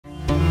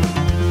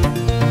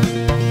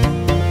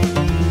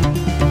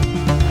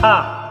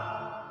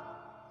Ha!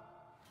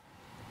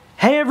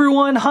 Hey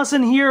everyone,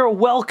 Hassan here.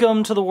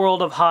 Welcome to the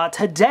world of Ha.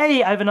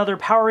 Today I have another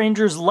Power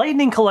Rangers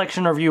Lightning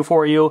Collection review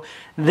for you.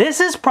 This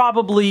is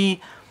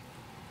probably...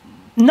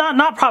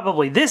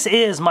 this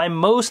is my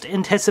most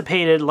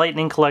anticipated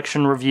Lightning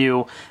Collection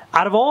review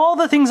out of all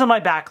the things on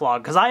my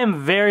backlog, because I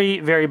am very,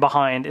 very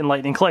behind in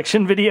Lightning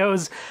Collection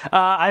videos.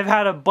 I've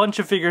had a bunch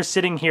of figures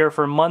sitting here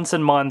for months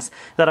and months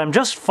that I'm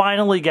just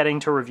finally getting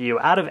to review.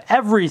 Out of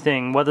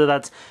everything, whether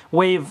that's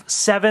Wave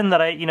 7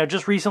 that I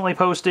just recently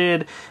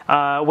posted,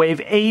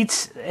 Wave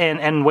 8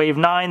 and Wave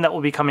 9 that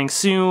will be coming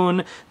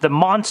soon, the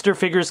monster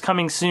figures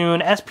coming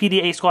soon,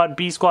 SPD A Squad,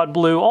 B Squad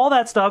Blue, all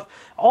that stuff,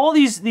 all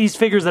these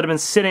figures that have been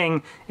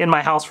sitting in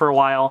my house for a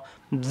while,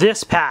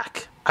 this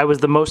pack I was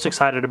the most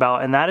excited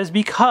about, and that is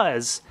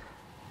because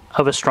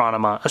of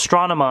Astronema.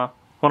 Astronema,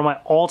 one of my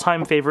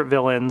all-time favorite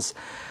villains.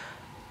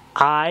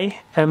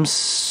 I am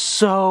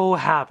so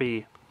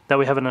happy that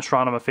we have an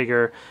Astronema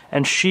figure,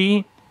 and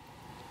she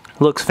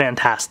looks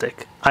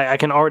fantastic. I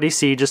can already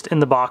see, just in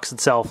the box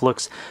itself,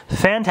 looks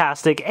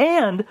fantastic,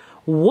 and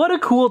what a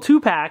cool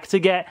two-pack to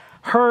get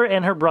her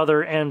and her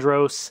brother,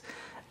 Andros.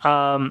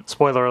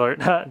 Spoiler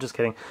alert, just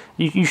kidding.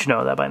 You should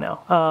know that by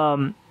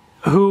now.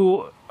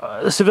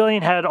 The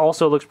civilian head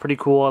also looks pretty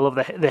cool. I love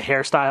the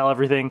hairstyle,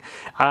 everything.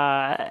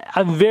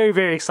 I'm very,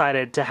 very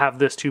excited to have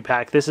this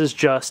two-pack. This is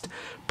just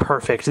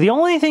perfect. The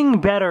only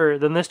thing better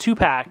than this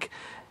two-pack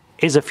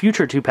is a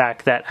future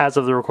two-pack that, as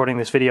of the recording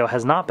of this video,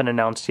 has not been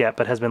announced yet,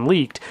 but has been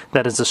leaked.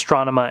 That is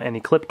Astronema and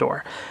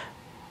Ecliptor,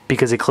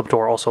 because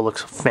Ecliptor also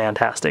looks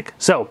fantastic.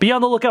 So be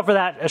on the lookout for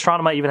that.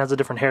 Astronema even has a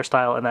different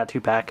hairstyle in that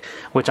two-pack,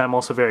 which I'm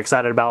also very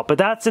excited about. But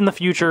that's in the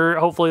future.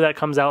 Hopefully that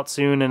comes out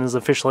soon and is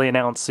officially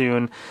announced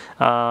soon.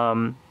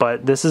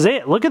 But this is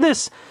it. Look at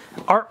this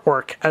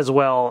artwork as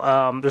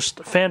well.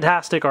 Just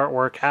fantastic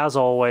artwork, as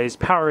always.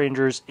 Power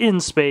Rangers in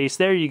space.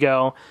 There you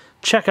go.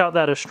 Check out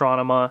that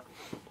Astronema.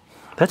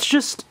 That's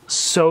just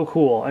so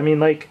cool. I mean,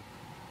 like,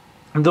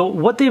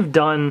 what they've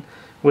done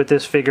with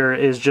this figure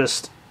is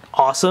just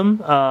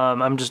awesome.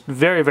 I'm just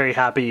very, very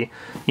happy,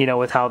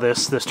 with how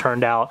this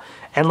turned out.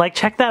 And like,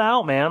 check that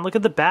out, man. Look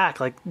at the back.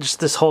 Like, just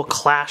this whole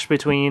clash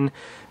between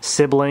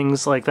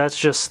siblings. Like, that's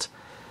just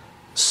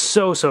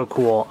so, so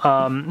cool.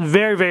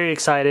 Very, very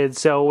excited.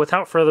 So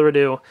without further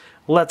ado,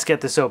 let's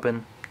get this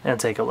open and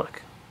take a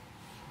look.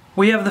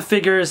 We have the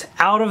figures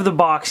out of the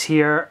box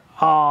here.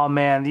 Oh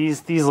man,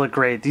 these look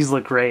great. These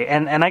look great.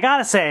 And I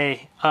gotta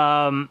say,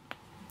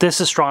 this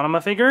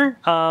Astronema figure,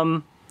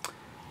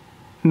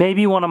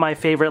 maybe one of my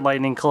favorite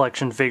Lightning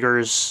Collection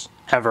figures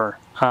ever.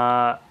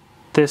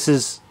 This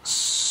is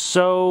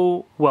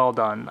so well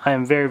done. I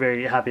am very,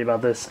 very happy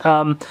about this.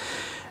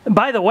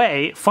 By the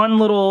way, fun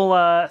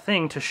little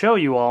thing to show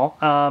you all.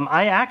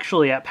 I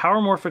actually, at Power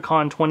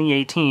Morphicon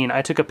 2018,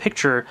 I took a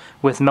picture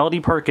with Melody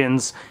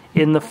Perkins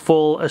in the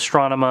full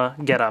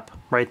Astronema getup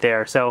right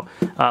there. So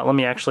let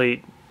me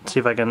actually see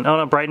if I can... Oh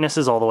no, brightness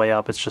is all the way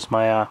up. It's just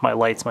my my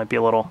lights might be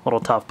a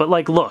little tough. But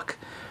like, look.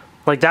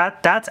 Like,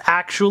 that's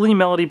actually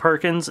Melody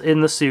Perkins in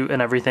the suit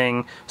and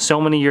everything.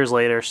 So many years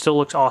later, still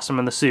looks awesome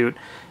in the suit.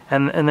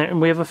 And then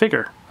we have a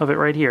figure of it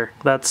right here.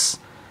 That's,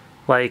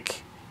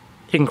 like,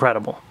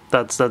 incredible.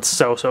 That's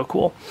so, so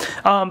cool.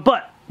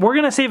 But we're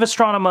going to save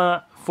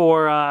Astronema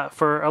for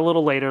a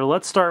little later.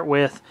 Let's start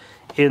with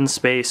In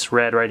Space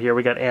Red right here.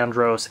 We got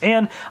Andros.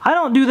 And I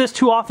don't do this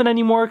too often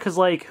anymore because,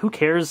 like, who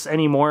cares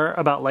anymore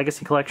about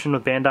Legacy Collection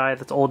with Bandai?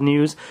 That's old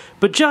news.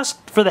 But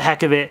just for the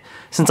heck of it,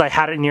 since I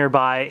had it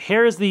nearby,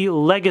 here is the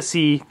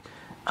Legacy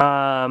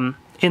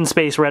In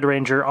Space Red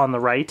Ranger on the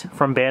right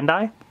from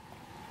Bandai.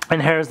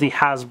 And here's the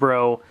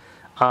Hasbro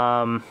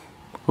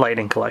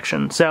Lightning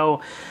Collection.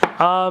 So,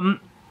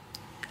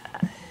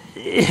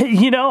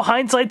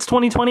 hindsight's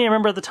 2020. I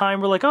remember at the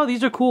time we're like, oh,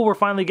 these are cool. We're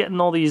finally getting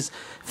all these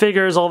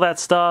figures, all that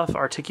stuff,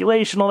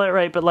 articulation, all that,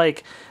 right? But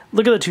like,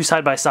 look at the two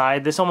side by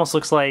side. This almost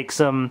looks like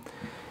some,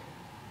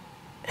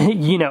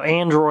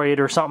 android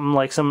or something,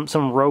 like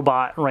some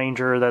robot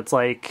ranger that's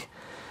like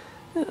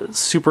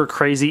super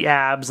crazy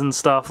abs and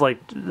stuff. Like,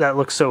 that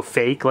looks so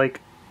fake.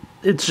 Like,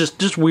 it's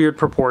just weird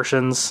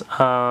proportions.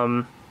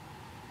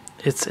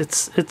 It's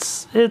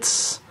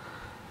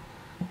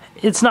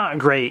not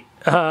great.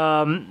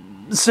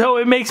 So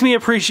it makes me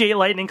appreciate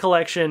Lightning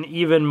Collection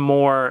even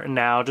more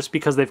now, just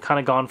because they've kind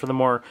of gone for the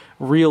more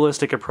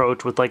realistic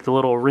approach with like the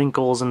little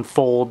wrinkles and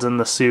folds in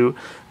the suit,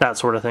 that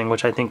sort of thing,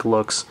 which I think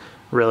looks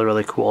really,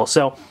 really cool.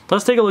 So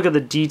let's take a look at the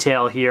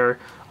detail here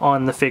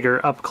on the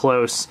figure up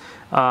close.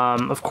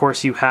 Of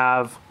course, you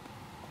have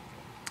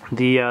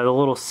the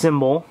little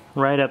symbol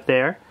right up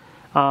there.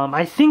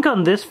 I think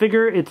on this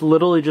figure, it's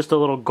literally just a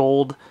little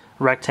gold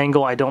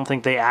rectangle. I don't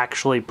think they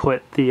actually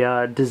put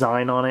the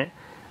design on it.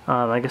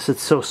 I guess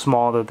it's so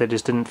small that they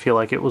just didn't feel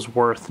like it was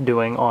worth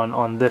doing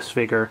on this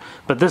figure.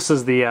 But this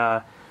is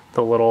the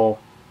little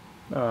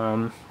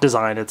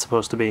design it's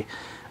supposed to be.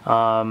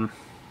 The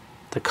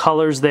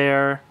colors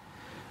there.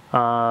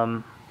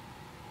 I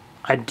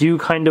do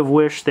kind of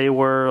wish they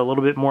were a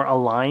little bit more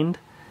aligned,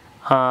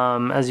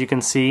 as you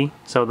can see.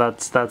 So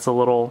that's a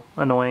little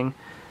annoying.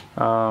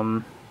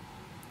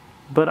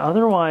 but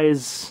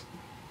otherwise,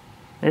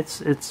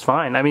 it's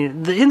fine. I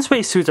mean, the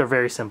in-space suits are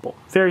very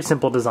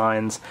simple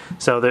designs.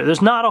 So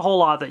there's not a whole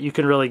lot that you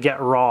can really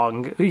get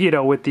wrong, you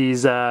know, with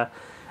these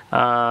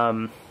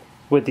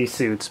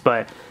suits.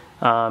 But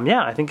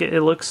yeah, I think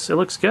it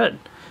looks good.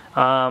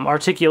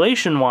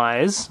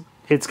 Articulation-wise,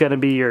 it's going to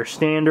be your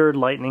standard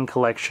Lightning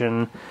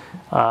Collection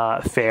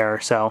fare.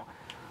 So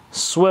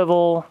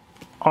swivel,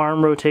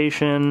 arm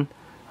rotation.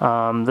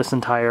 This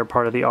entire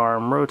part of the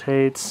arm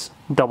rotates.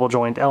 Double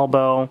joint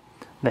elbow.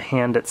 The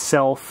hand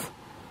itself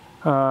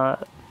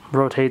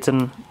rotates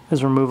and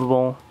is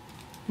removable.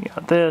 You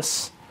got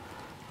this,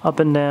 up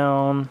and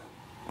down,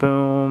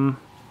 boom,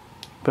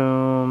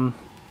 boom.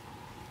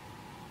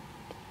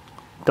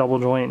 Double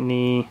joint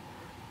knee.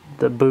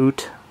 The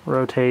boot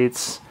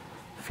rotates.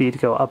 Feet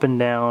go up and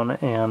down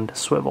and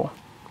swivel.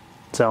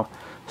 So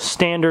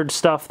standard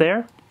stuff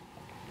there.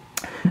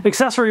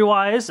 Accessory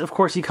wise, of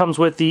course, he comes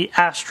with the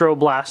Astro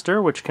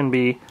Blaster, which can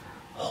be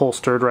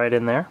holstered right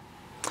in there.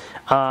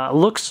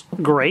 Looks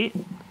great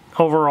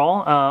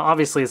overall.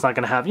 Obviously, it's not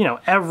going to have, you know,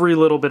 every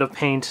little bit of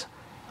paint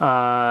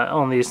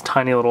on these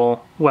tiny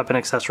little weapon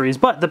accessories,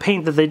 but the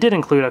paint that they did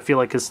include, I feel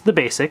like, is the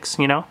basics,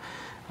 you know.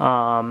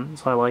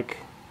 So I like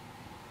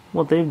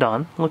what they've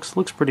done. Looks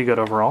pretty good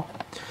overall.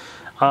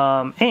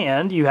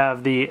 And you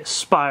have the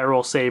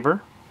Spiral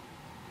Saber.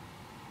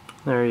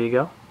 There you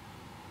go.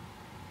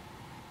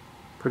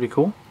 Pretty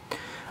cool.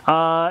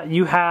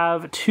 You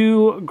have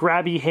two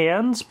grabby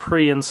hands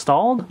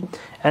pre-installed,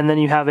 and then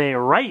you have a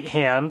right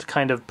hand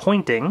kind of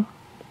pointing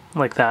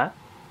like that,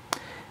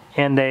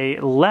 and a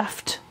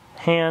left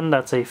hand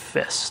that's a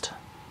fist.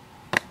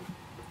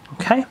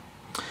 Okay.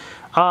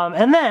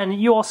 And then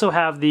you also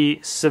have the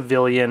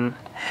civilian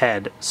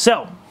head.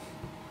 So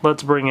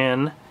let's bring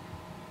in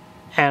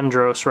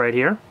Andros right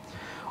here.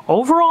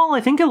 Overall,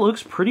 I think it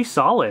looks pretty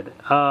solid.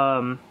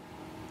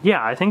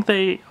 Yeah, I think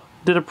they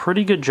did a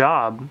pretty good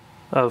job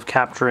of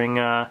capturing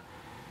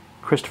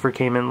Christopher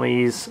Kamen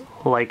Lee's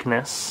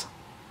likeness,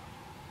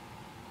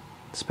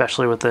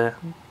 especially with the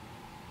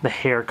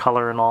hair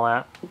color and all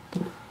that.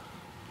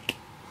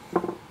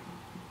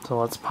 So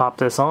let's pop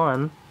this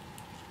on,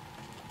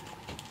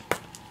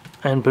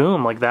 and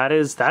boom! Like that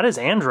is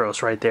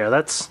Andros right there.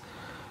 That's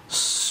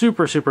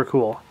super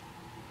cool.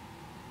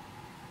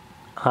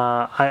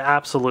 I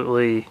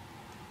absolutely,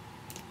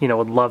 you know,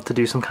 would love to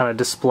do some kind of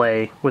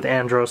display with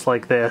Andros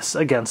like this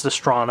against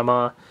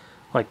Astronema.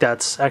 Like,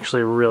 that's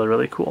actually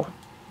really cool.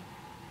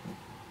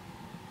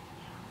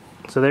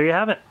 So there you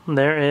have it.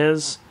 There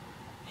is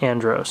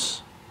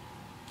Andros.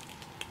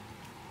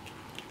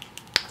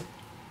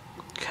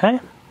 Okay.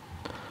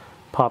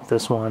 Pop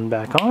this one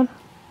back on.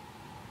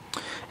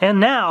 And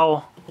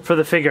now, for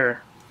the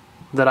figure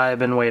that I have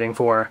been waiting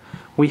for,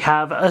 we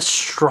have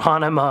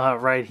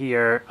Astronema right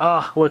here.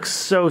 Oh, looks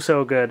so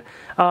good.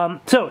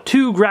 So,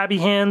 two grabby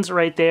hands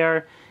right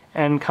there,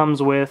 and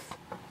comes with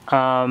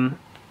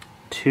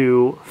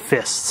two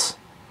fists.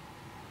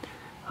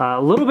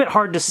 A little bit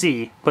hard to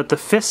see, but the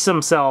fists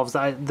themselves,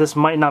 this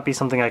might not be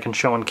something I can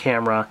show on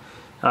camera.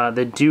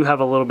 They do have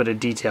a little bit of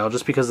detail,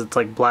 just because it's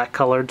like black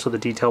colored, so the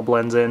detail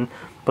blends in.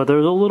 But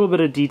there's a little bit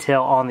of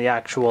detail on the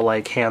actual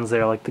like hands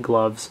there, like the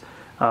gloves.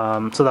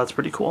 So that's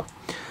pretty cool.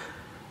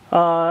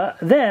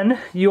 Then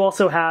you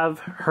also have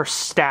her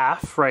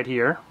staff right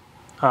here,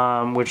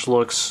 which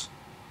looks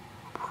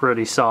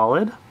pretty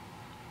solid.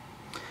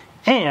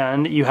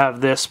 And you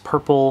have this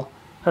purple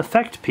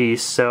effect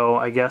piece, so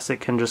I guess it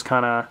can just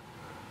kind of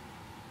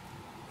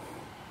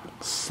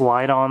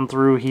slide on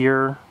through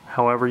here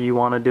however you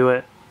want to do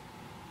it.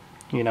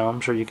 You know, I'm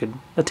sure you could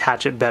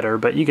attach it better,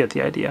 but you get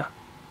the idea.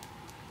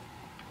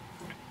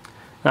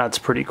 That's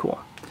pretty cool.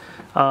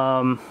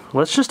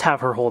 Let's just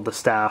have her hold the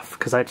staff,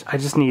 because I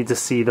just need to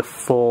see the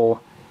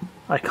full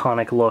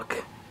iconic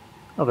look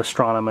of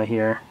Astronema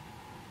here.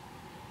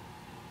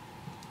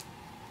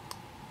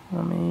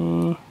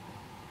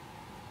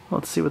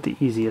 Let's see what the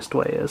easiest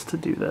way is to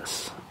do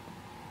this.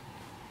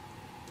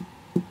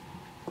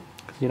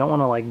 Because you don't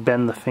want to like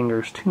bend the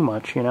fingers too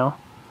much, you know?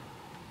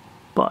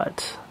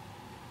 But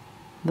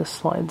this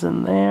slides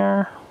in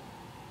there.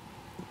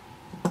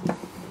 A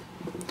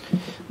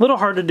little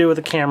hard to do with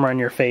a camera in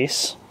your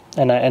face,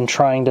 and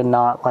trying to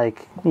not,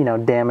 like, you know,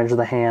 damage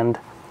the hand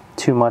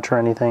too much or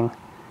anything.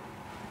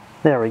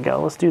 There we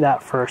go. Let's do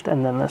that first,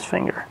 and then this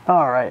finger.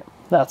 Alright,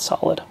 that's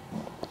solid.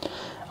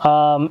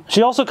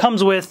 She also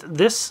comes with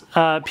this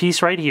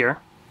piece right here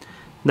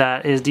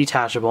that is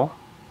detachable.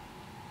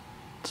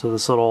 So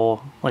this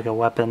little, like a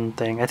weapon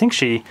thing. I think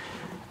she,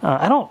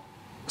 I don't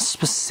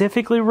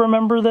specifically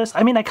remember this.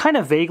 I mean, I kind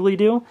of vaguely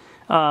do,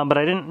 but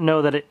I didn't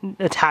know that it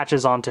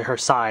attaches onto her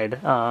side.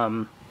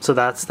 So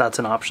that's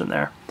an option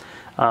there.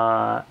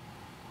 Oh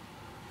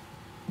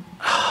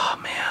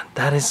man,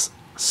 that is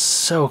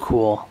so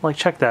cool. Like,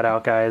 check that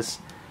out, guys.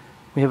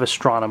 We have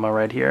Astronema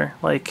right here.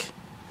 Like,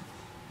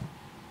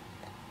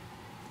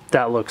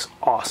 that looks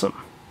awesome.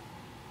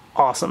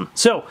 Awesome.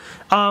 So,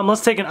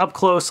 let's take an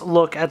up-close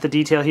look at the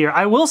detail here.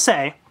 I will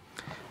say,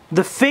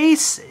 The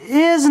face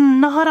is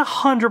not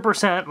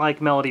 100%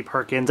 like Melody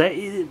Perkins.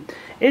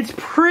 It's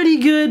pretty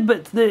good,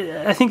 but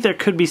I think there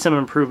could be some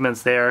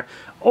improvements there.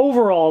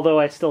 Overall, though,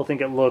 I still think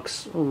it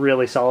looks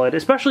really solid,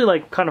 especially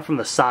like kind of from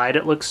the side.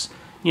 It looks,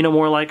 you know,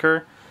 more like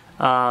her.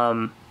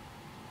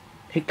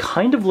 It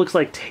kind of looks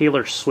like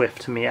Taylor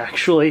Swift to me,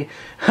 actually.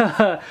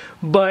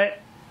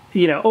 But,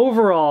 you know,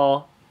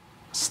 overall,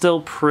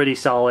 still pretty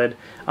solid.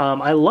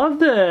 I love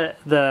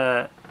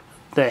the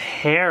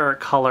hair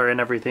color and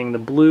everything, the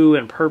blue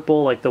and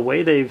purple, like the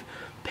way they've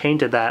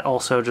painted that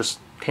also just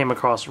came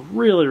across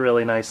really,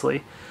 really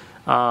nicely.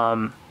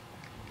 So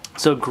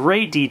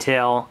great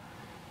detail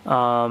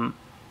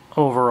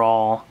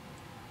overall.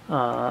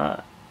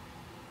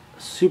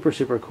 Super,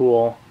 super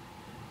cool.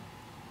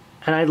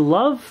 And I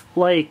love,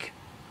 like,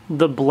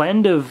 the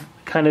blend of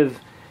kind of,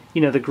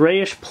 you know, the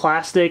grayish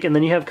plastic, and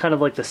then you have kind of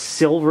like the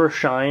silver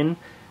shine,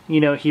 you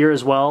know, here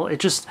as well. It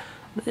just,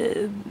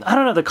 I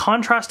don't know, the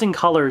contrasting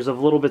colors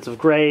of little bits of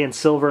gray and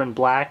silver and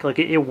black, like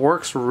it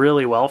works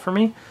really well for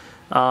me.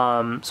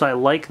 So I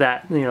like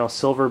that, you know,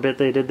 silver bit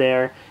they did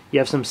there. You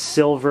have some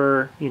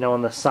silver, you know,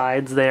 on the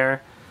sides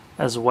there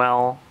as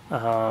well,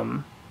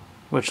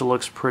 which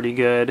looks pretty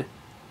good,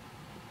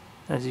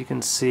 as you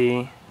can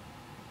see.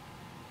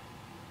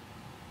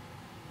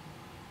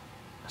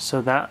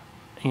 So that,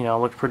 you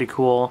know, looked pretty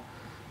cool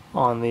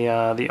on the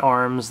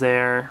arms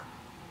there.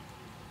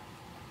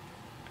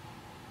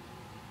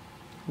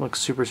 Looks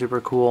super,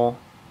 super cool.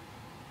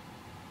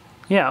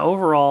 Yeah,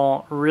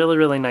 overall, really,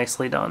 really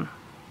nicely done.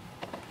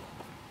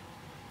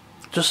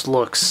 Just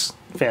looks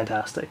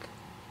fantastic.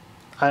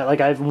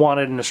 I've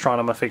wanted an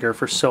Astronema figure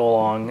for so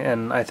long,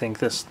 and I think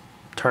this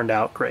turned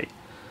out great.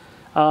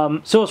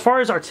 So as far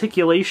as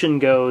articulation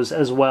goes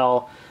as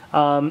well,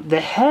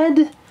 the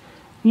head,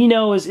 you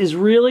know, is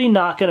really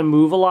not going to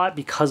move a lot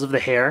because of the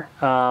hair.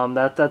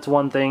 That's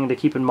one thing to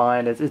keep in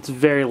mind. It's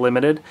very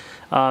limited.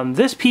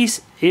 This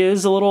piece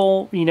is a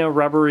little, you know,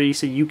 rubbery,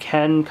 so you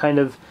can kind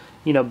of,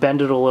 you know,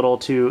 bend it a little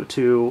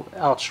to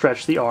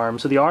outstretch the arm.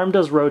 So the arm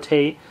does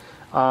rotate.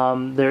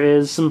 There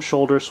is some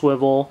shoulder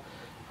swivel.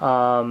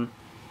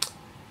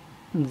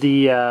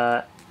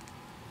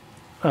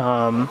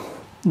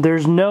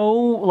 There's no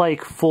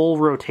like full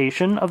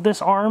rotation of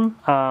this arm,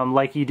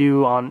 like you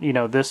do on, you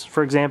know, this,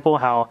 for example,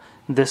 how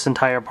this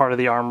entire part of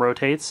the arm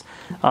rotates.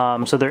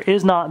 So there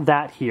is not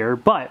that here,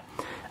 but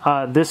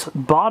this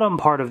bottom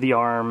part of the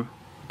arm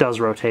does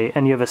rotate,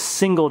 and you have a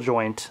single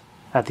joint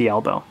at the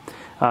elbow.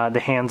 The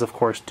hands, of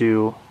course,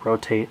 do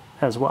rotate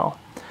as well.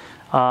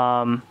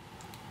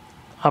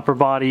 Upper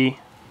body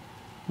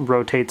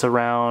rotates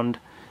around.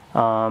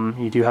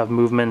 You do have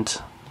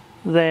movement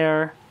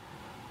there.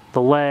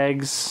 The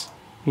legs,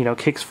 you know,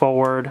 kicks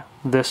forward.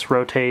 This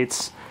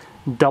rotates.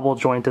 Double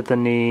joint at the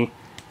knee.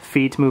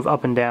 Feet move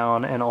up and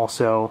down and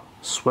also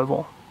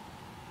swivel.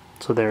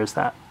 So there's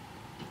that.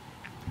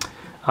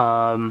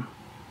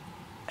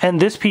 And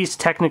this piece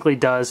technically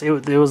does, it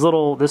was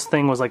little, this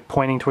thing was like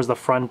pointing towards the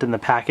front in the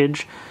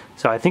package.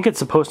 So I think it's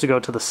supposed to go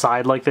to the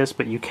side like this,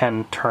 but you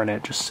can turn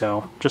it just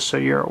so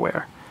you're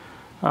aware.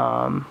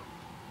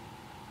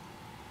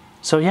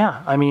 So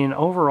yeah, I mean,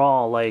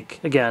 overall,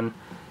 like, again,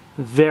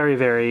 very,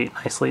 very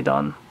nicely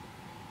done.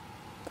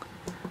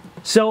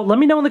 So let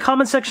me know in the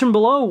comment section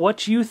below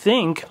what you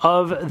think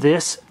of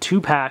this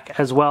 2-pack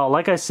as well.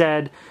 Like I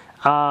said,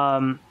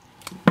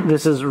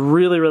 this is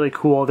really, really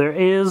cool. There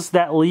is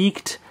that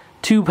leaked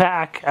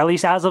 2-pack, at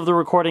least as of the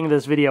recording of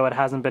this video, it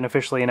hasn't been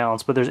officially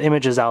announced, but there's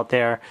images out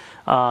there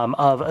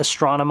of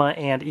Astronema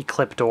and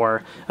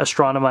Ecliptor.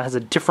 Astronema has a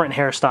different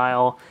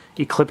hairstyle.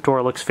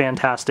 Ecliptor looks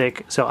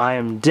fantastic, so I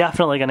am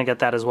definitely going to get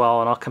that as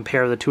well, and I'll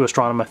compare the two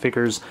Astronema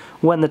figures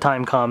when the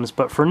time comes.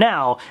 But for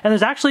now, and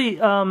there's actually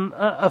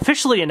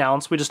officially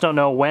announced, we just don't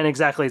know when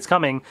exactly it's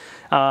coming.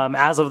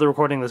 As of the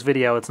recording of this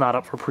video, it's not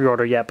up for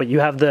pre-order yet, but you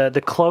have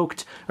the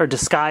cloaked or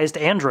disguised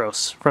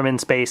Andros from In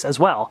Space as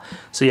well.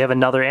 So you have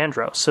another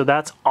Andros, so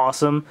that's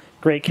awesome.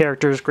 Great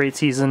characters, great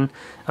season.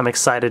 I'm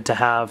excited to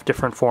have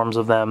different forms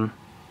of them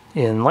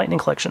in Lightning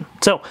Collection.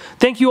 So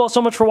thank you all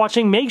so much for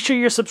watching. Make sure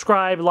you're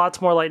subscribed. Lots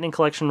more Lightning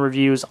Collection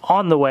reviews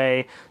on the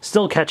way,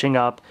 still catching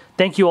up.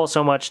 Thank you all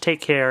so much.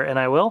 Take care, and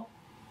I will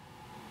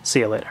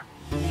see you later.